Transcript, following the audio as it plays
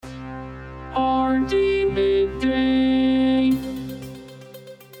Hardee Midday.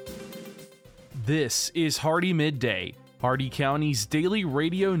 This is Hardee Midday, Hardee County's daily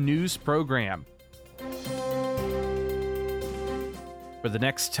radio news program. For the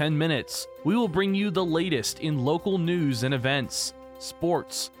next 10 minutes, we will bring you the latest in local news and events,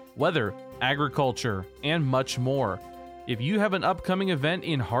 sports, weather, agriculture, and much more. If you have an upcoming event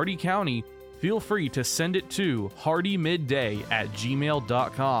in Hardee County, feel free to send it to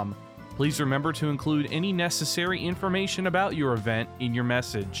hardeemidday@gmail.com. Please remember to include any necessary information about your event in your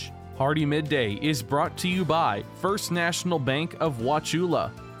message. Hardee Midday is brought to you by First National Bank of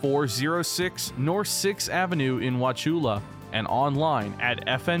Wauchula, 406 North 6th Avenue in Wauchula, and online at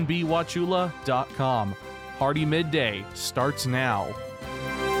fnbwauchula.com. Hardee Midday starts now.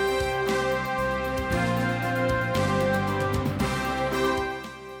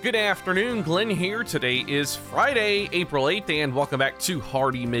 Good afternoon, Glenn here. Today is Friday, April 8th, and welcome back to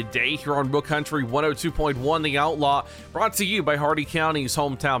Hardee Midday here on Real Country 102.1 The Outlaw, brought to you by Hardee County's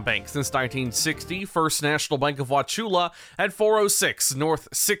hometown bank since 1960, First National Bank of Wauchula at 406 North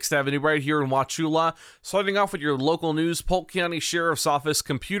 6th Avenue right here in Wauchula. Starting off with your local news, Polk County Sheriff's Office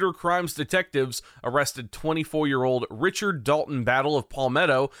computer crimes detectives arrested 24-year-old Richard Dalton Battle of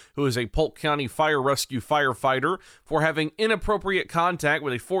Palmetto, who is a Polk County Fire Rescue firefighter, for having inappropriate contact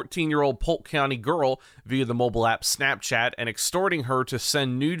with a 14-year-old Polk County girl via the mobile app Snapchat and extorting her to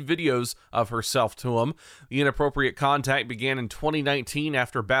send nude videos of herself to him. The inappropriate contact began in 2019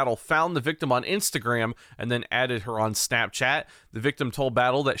 after Battle found the victim on Instagram and then added her on Snapchat. The victim told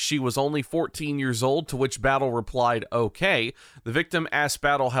Battle that she was only 14 years old, to which Battle replied, "Okay." The victim asked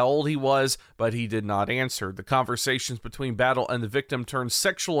Battle how old he was, but he did not answer. The conversations between Battle and the victim turned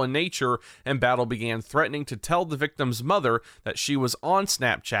sexual in nature, and Battle began threatening to tell the victim's mother that she was on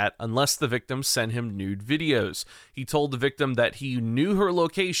Snapchat unless the victim sent him nude videos. He told the victim that he knew her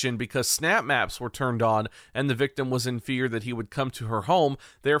location because Snap Maps were turned on, and the victim was in fear that he would come to her home.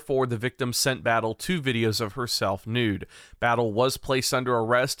 Therefore, the victim sent Battle 2 videos of herself nude. Battle was placed under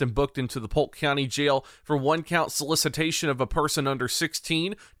arrest and booked into the Polk County Jail for 1-count solicitation of a person under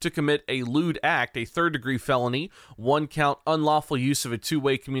 16 to commit a lewd act, a third-degree felony, 1-count unlawful use of a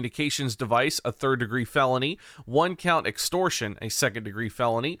two-way communications device, a third-degree felony, 1-count extortion, a second-degree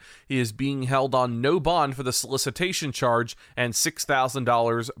felony. He is being held on no bond for the solicitation charge and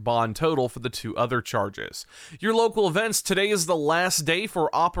 $6,000 bond total for the 2 other charges. Your local events: today is the last day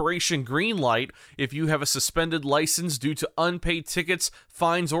for Operation Greenlight. If you have a suspended license due to unpaid tickets,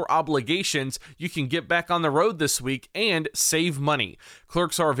 fines, or obligations, you can get back on the road this week and save money.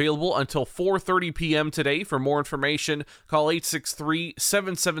 Clerks are available until 4:30 p.m. today. For more information, call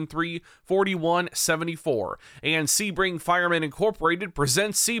 863-773-4174. And Sebring Firemen Incorporated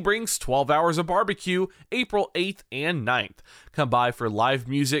presents Sebring's 12 Hours of Barbecue, April 8th and 9th. Come by for live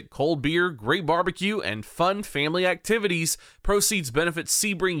music, cold beer, great barbecue, and fun family activities. Proceeds benefit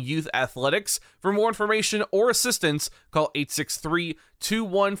Sebring Youth Athletics. For more information or assistance, call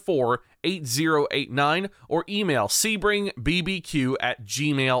 863-214-8089 or email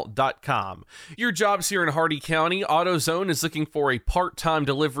sebringbbq@gmail.com. Your jobs here in Hardee County: AutoZone is looking for a part-time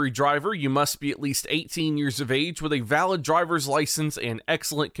delivery driver. You must be at least 18 years of age with a valid driver's license and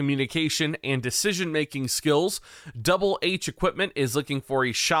excellent communication and decision-making skills. Double H Equipment is looking for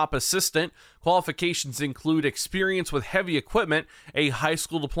a shop assistant. Qualifications include experience with heavy equipment, a high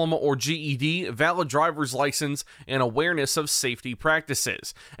school diploma or GED, valid driver's license, and awareness of safety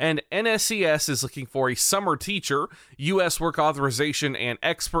practices. And NSCS is looking for a summer teacher. U.S. work authorization and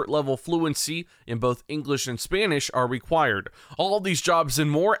expert level fluency in both English and Spanish are required. All of these jobs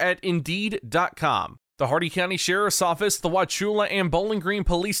and more at Indeed.com. The Hardee County Sheriff's Office, the Wauchula and Bowling Green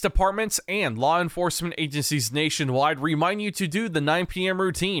Police Departments, and law enforcement agencies nationwide remind you to do the 9 p.m.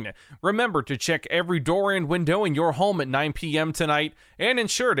 routine. Remember to check every door and window in your home at 9 p.m. tonight and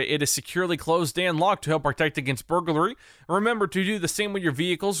ensure that it is securely closed and locked to help protect against burglary. Remember to do the same with your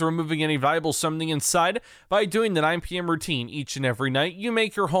vehicles, removing any valuables from the inside. By doing the 9 p.m. routine each and every night, you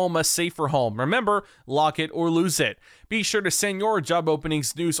make your home a safer home. Remember, lock it or lose it. Be sure to send your job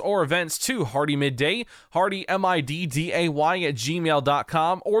openings, news, or events to Hardee Midday, Hardee Midday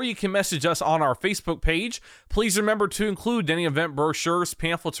 @gmail.com, or you can message us on our Facebook page. Please remember to include any event brochures,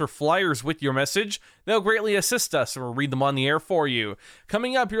 pamphlets, or flyers with your message. They'll greatly assist us, and we'll read them on the air for you.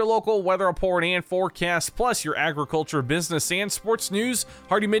 Coming up, your local weather report and forecast, plus your agriculture, business, and sports news.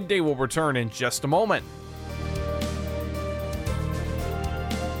 Hardee Midday will return in just a moment.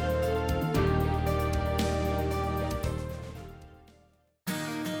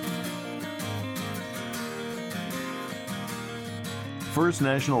 First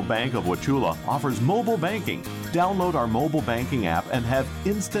National Bank of Wauchula offers mobile banking. Download our mobile banking app and have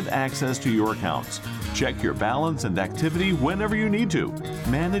instant access to your accounts. Check your balance and activity whenever you need to.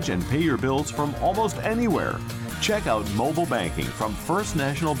 Manage and pay your bills from almost anywhere. Check out mobile banking from First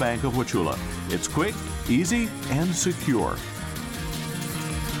National Bank of Wauchula. It's quick, easy, and secure.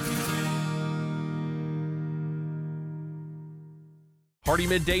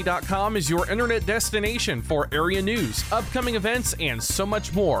 HardeeMidday.com is your internet destination for area news, upcoming events, and so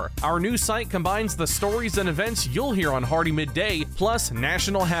much more. Our news site combines the stories and events you'll hear on Hardee Midday, plus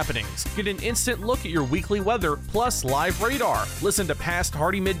national happenings. Get an instant look at your weekly weather, plus live radar. Listen to past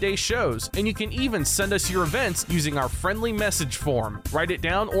Hardee Midday shows, and you can even send us your events using our friendly message form. Write it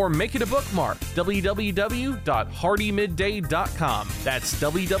down or make it a bookmark. www.HardeeMidday.com. That's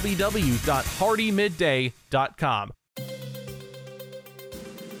www.HardeeMidday.com.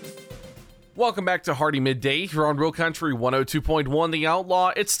 Welcome back to Hardee Midday here on Real Country 102.1 The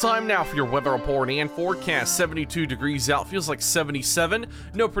Outlaw. It's time now for your weather report and forecast. 72 degrees out, feels like 77.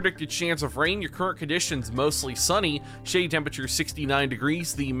 No predicted chance of rain. Your current conditions mostly sunny. Shade temperature 69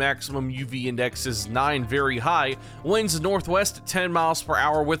 degrees. The maximum UV index is 9, very high. Winds northwest at 10 miles per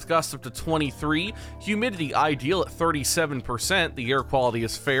hour with gusts up to 23. Humidity ideal at 37%. The air quality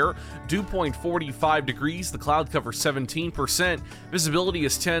is fair. Dew point 45 degrees. The cloud cover 17%. Visibility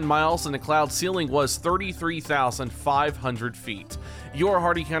is 10 miles and the cloud ceiling was 33,500 feet. Your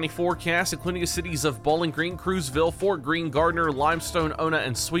Hardee County forecast, including the cities of Bowling Green, Cruiseville, Fort Greene, Gardner, Limestone, Ona,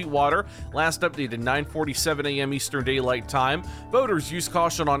 and Sweetwater. Last updated 9:47 a.m. Eastern Daylight Time. Voters use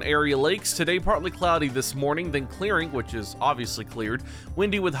caution on area lakes. Today, partly cloudy this morning, then clearing, which is obviously cleared.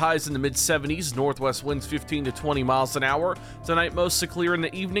 Windy with highs in the mid-70s. Northwest winds 15 to 20 miles an hour. Tonight, mostly clear in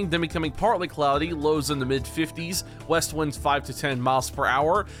the evening, then becoming partly cloudy. Lows in the mid-50s. West winds 5 to 10 miles per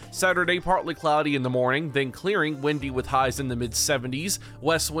hour. Saturday, partly cloudy in the morning, then clearing. Windy with highs in the mid-70s.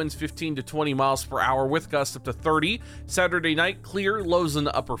 West winds 15 to 20 miles per hour with gusts up to 30. Saturday night, clear, lows in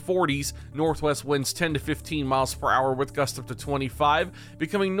the upper 40s. Northwest winds 10 to 15 miles per hour with gusts up to 25.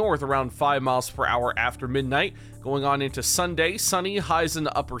 Becoming north around 5 miles per hour after midnight. Going on into Sunday, sunny, highs in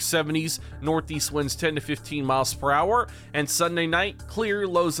the upper 70s. Northeast winds 10 to 15 miles per hour. And Sunday night, clear,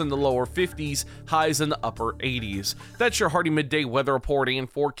 lows in the lower 50s, highs in the upper 80s. That's your Hardee Midday weather report and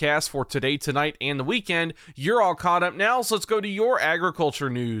forecast for today, tonight, and the weekend. You're all caught up now, so let's go to your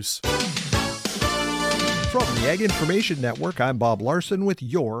agriculture news. From the Ag Information Network, I'm Bob Larson with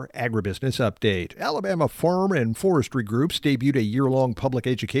your Agribusiness Update. Alabama farm and forestry groups debuted a year-long public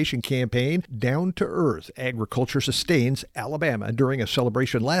education campaign, Down to Earth, Agriculture Sustains Alabama, during a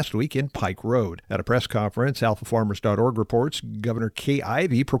celebration last week in Pike Road. At a press conference, alphafarmers.org reports Governor Kay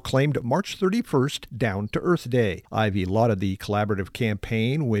Ivey proclaimed March 31st Down to Earth Day. Ivey lauded the collaborative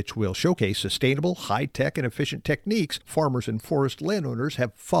campaign, which will showcase sustainable, high-tech, and efficient techniques farmers and forest landowners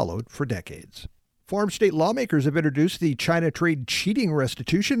have followed for decades. Farm state lawmakers have introduced the China Trade Cheating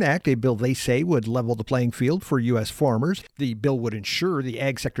Restitution Act, a bill they say would level the playing field for U.S. farmers. The bill would ensure the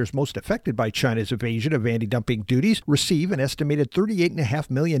ag sectors most affected by China's evasion of anti-dumping duties receive an estimated $38.5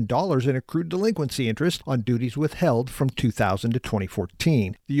 million in accrued delinquency interest on duties withheld from 2000 to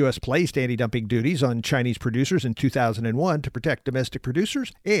 2014. The U.S. placed anti-dumping duties on Chinese producers in 2001 to protect domestic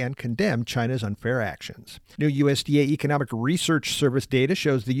producers and condemn China's unfair actions. New USDA Economic Research Service data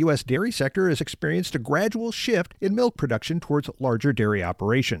shows the U.S. dairy sector has experienced a gradual shift in milk production towards larger dairy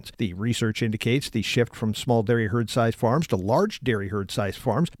operations. The research indicates the shift from small dairy herd-sized farms to large dairy herd-sized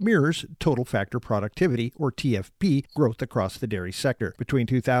farms mirrors total factor productivity, or TFP, growth across the dairy sector. Between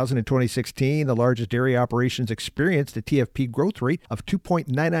 2000 and 2016, the largest dairy operations experienced a TFP growth rate of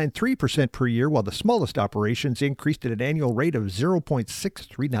 2.993% per year, while the smallest operations increased at an annual rate of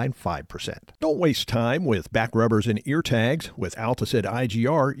 0.6395%. Don't waste time with back rubbers and ear tags. With Alticid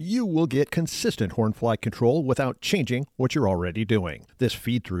IGR, you will get consistent hornfly control without changing what you're already doing. This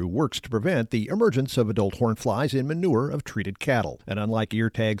feed-through works to prevent the emergence of adult hornflies in manure of treated cattle. And unlike ear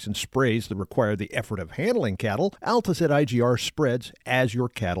tags and sprays that require the effort of handling cattle, Alticid IGR spreads as your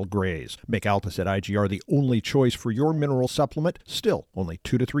cattle graze. Make Alticid IGR the only choice for your mineral supplement, still only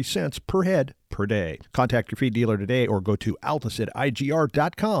 2 to 3 cents per head per day. Contact your feed dealer today or go to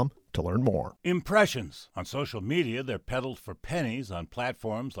AlticidIGR.com to learn more. Impressions. On social media, they're peddled for pennies on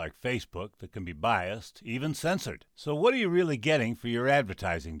platforms like Facebook that can be biased, even censored. So what are you really getting for your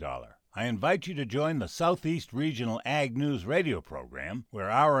advertising dollar? I invite you to join the Southeast Regional Ag News radio program, where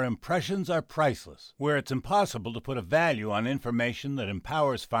our impressions are priceless, where it's impossible to put a value on information that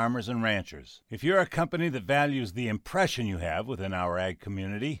empowers farmers and ranchers. If you're a company that values the impression you have within our ag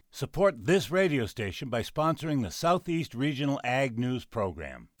community, support this radio station by sponsoring the Southeast Regional Ag News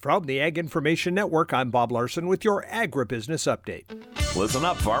program. From the Ag Information Network, I'm Bob Larson with your Agribusiness Update. Listen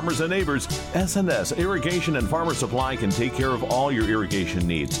up, farmers and neighbors. S&S Irrigation and Farmer Supply can take care of all your irrigation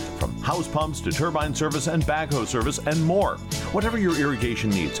needs, from house pumps to turbine service and backhoe service and more. Whatever your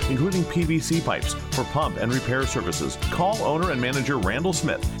irrigation needs, including PVC pipes for pump and repair services, call owner and manager Randall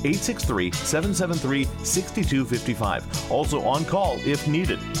Smith, 863-773-6255. Also on call if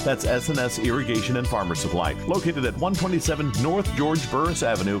needed. That's S&S Irrigation and Farmer Supply, located at 127 North George Burris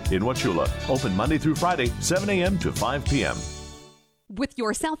Avenue in Wauchula. Open Monday through Friday, 7 a.m. to 5 p.m. With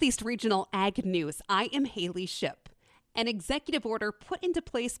your Southeast Regional Ag News, I am Haley Shipp. An executive order put into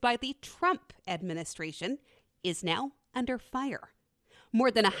place by the Trump administration is now under fire.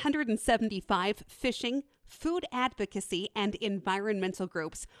 More than 175 fishing, food advocacy, and environmental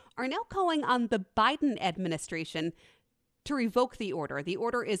groups are now calling on the Biden administration to revoke the order. The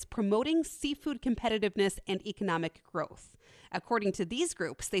order is promoting seafood competitiveness and economic growth. According to these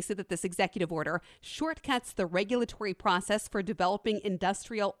groups, they say that this executive order shortcuts the regulatory process for developing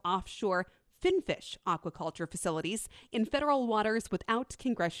industrial offshore finfish aquaculture facilities in federal waters without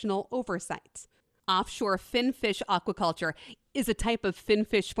congressional oversight. Offshore finfish aquaculture is a type of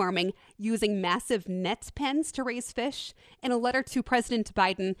finfish farming using massive net pens to raise fish. In a letter to President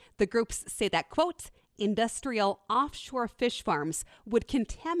Biden, the groups say that, quote, industrial offshore fish farms would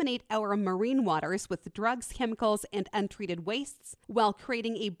contaminate our marine waters with drugs, chemicals, and untreated wastes while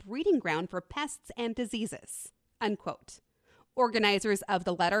creating a breeding ground for pests and diseases, unquote. Organizers of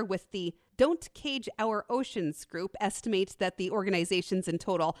the letter with the Don't Cage Our Oceans group estimate that the organizations in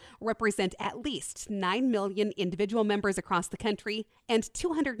total represent at least 9 million individual members across the country and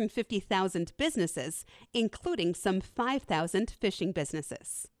 250,000 businesses, including some 5,000 fishing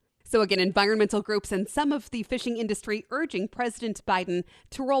businesses. So again, environmental groups and some of the fishing industry urging President Biden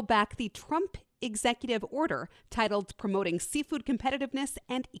to roll back the Trump executive order titled Promoting Seafood Competitiveness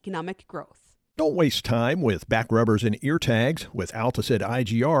and Economic Growth. Don't waste time with back rubbers and ear tags. With Alticid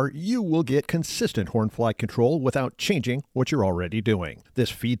IGR, you will get consistent hornfly control without changing what you're already doing. This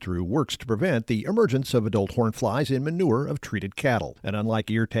feed-through works to prevent the emergence of adult hornflies in manure of treated cattle. And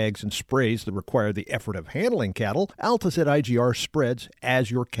unlike ear tags and sprays that require the effort of handling cattle, Alticid IGR spreads as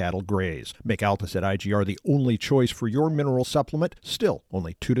your cattle graze. Make Alticid IGR the only choice for your mineral supplement, still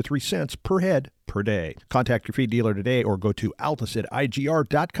only 2 to 3 cents per head per day. Contact your feed dealer today or go to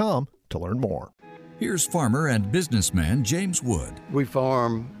AlticidIGR.com to learn more. Here's farmer and businessman James Wood. We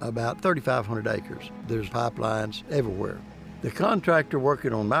farm about 3,500 acres. There's pipelines everywhere. The contractor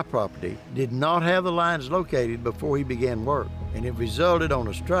working on my property did not have the lines located before he began work, and it resulted on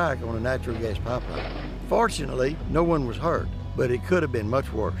a strike on a natural gas pipeline. Fortunately, no one was hurt, but it could have been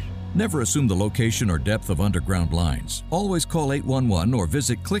much worse. Never assume the location or depth of underground lines. Always call 811 or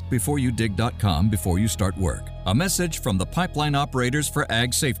visit clickbeforeyoudig.com before you start work. A message from the Pipeline Operators for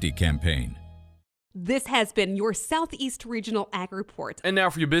Ag Safety campaign. This has been your Southeast Regional Ag Report. And now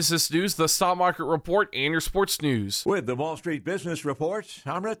for your business news, the stock market report, and your sports news. With the Wall Street Business Report,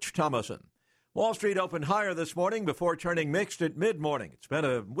 I'm Rich Thomason. Wall Street opened higher this morning before turning mixed at mid-morning. It's been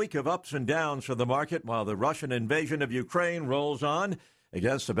a week of ups and downs for the market while the Russian invasion of Ukraine rolls on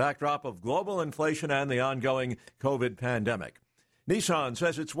against the backdrop of global inflation and the ongoing COVID pandemic. Nissan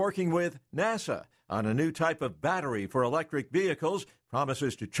says it's working with NASA on a new type of battery for electric vehicles,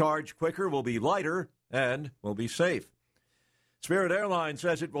 promises to charge quicker, will be lighter, and will be safe. Spirit Airlines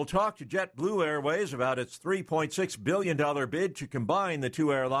says it will talk to JetBlue Airways about its $3.6 billion bid to combine the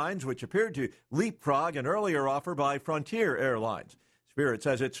two airlines, which appeared to leapfrog an earlier offer by Frontier Airlines. Spirit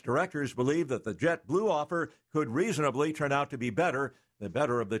says its directors believe that the JetBlue offer could reasonably turn out to be the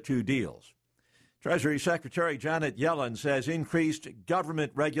better of the two deals. Treasury Secretary Janet Yellen says increased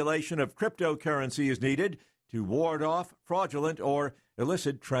government regulation of cryptocurrency is needed to ward off fraudulent or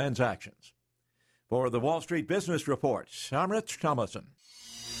illicit transactions. For the Wall Street Business Report, I'm Rich Thomason.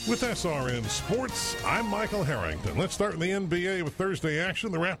 With SRN Sports, I'm Michael Harrington. Let's start in the NBA with Thursday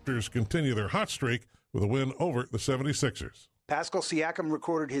action. The Raptors continue their hot streak with a win over the 76ers. Pascal Siakam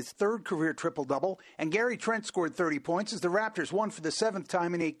recorded his third career triple-double, and Gary Trent scored 30 points as the Raptors won for the seventh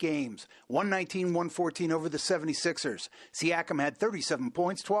time in 8 games, 119-114 over the 76ers. Siakam had 37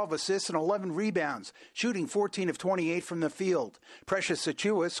 points, 12 assists, and 11 rebounds, shooting 14 of 28 from the field. Precious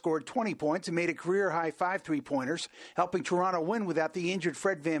Achiuwa scored 20 points and made a career-high 5 3-pointers, helping Toronto win without the injured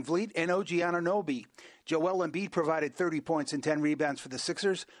Fred VanVleet and OG Anunoby. Joel Embiid provided 30 points and 10 rebounds for the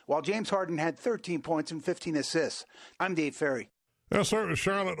Sixers, while James Harden had 13 points and 15 assists. I'm Dave Ferry. Now start with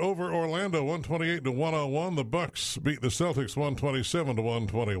Charlotte over Orlando, 128-101. The Bucks beat the Celtics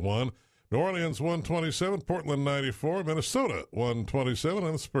 127-121. New Orleans 127, Portland 94, Minnesota 127,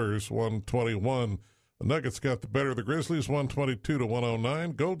 and the Spurs 121. The Nuggets got the better of the Grizzlies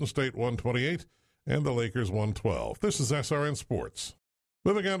 122-109, Golden State 128, and the Lakers 112. This is SRN Sports.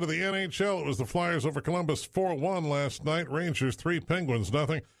 Moving on to the NHL, it was the Flyers over Columbus 4-1 last night. Rangers 3, Penguins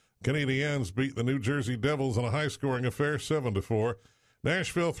nothing. Canadiens beat the New Jersey Devils in a high-scoring affair 7-4.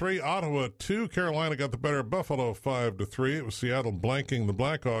 Nashville 3, Ottawa 2. Carolina got the better of Buffalo 5-3. It was Seattle blanking the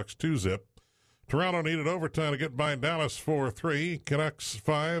Blackhawks 2-zip. Toronto needed overtime to get by Dallas 4-3. Canucks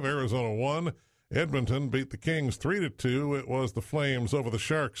 5, Arizona 1. Edmonton beat the Kings 3-2. It was the Flames over the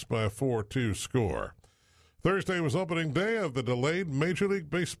Sharks by a 4-2 score. Thursday was opening day of the delayed Major League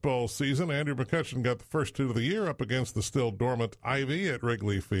Baseball season. Andrew McCutcheon got the first hit of the year up against the still dormant Ivy at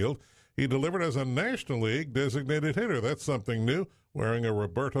Wrigley Field. He delivered as a National League designated hitter. That's something new, wearing a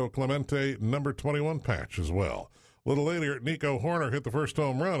Roberto Clemente number 21 patch as well. A little later, Nico Horner hit the first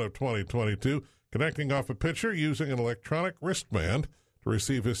home run of 2022, connecting off a pitcher using an electronic wristband to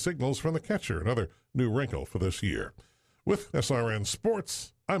receive his signals from the catcher, another new wrinkle for this year. With SRN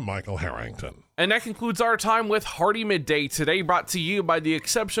Sports, I'm Michael Harrington. And that concludes our time with Hardee Midday today, brought to you by the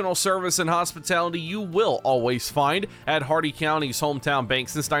exceptional service and hospitality you will always find at Hardee County's hometown bank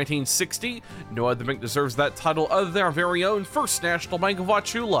since 1960. No other bank deserves that title other than our very own First National Bank of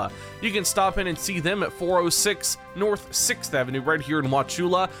Wauchula. You can stop in and see them at 406 North 6th Avenue right here in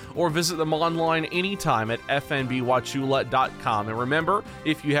Wauchula, or visit them online anytime at fnbwauchula.com. And remember,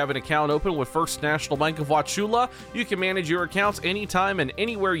 if you have an account open with First National Bank of Wauchula, you can manage your accounts anytime and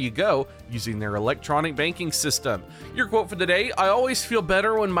anywhere you go using their electronic banking system. Your quote for the day: I always feel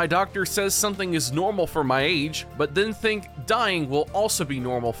better when my doctor says something is normal for my age, but then think dying will also be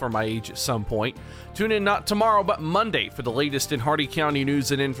normal for my age at some point. Tune in not tomorrow, but Monday for the latest in Hardee County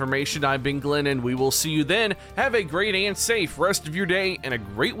news and information. I've been Glenn, and we will see you then. Have a great and safe rest of your day and a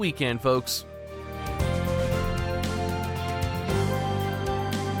great weekend, folks.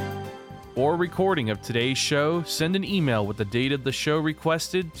 For a recording of today's show, send an email with the date of the show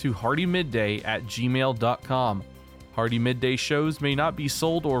requested to hardeemidday@gmail.com. Hardee Midday shows may not be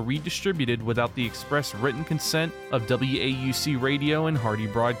sold or redistributed without the express written consent of WAUC Radio and Hardee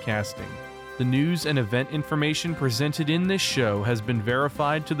Broadcasting. The news and event information presented in this show has been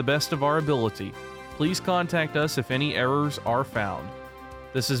verified to the best of our ability. Please contact us if any errors are found.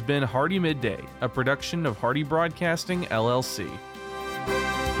 This has been Hardee Midday, a production of Hardee Broadcasting, LLC.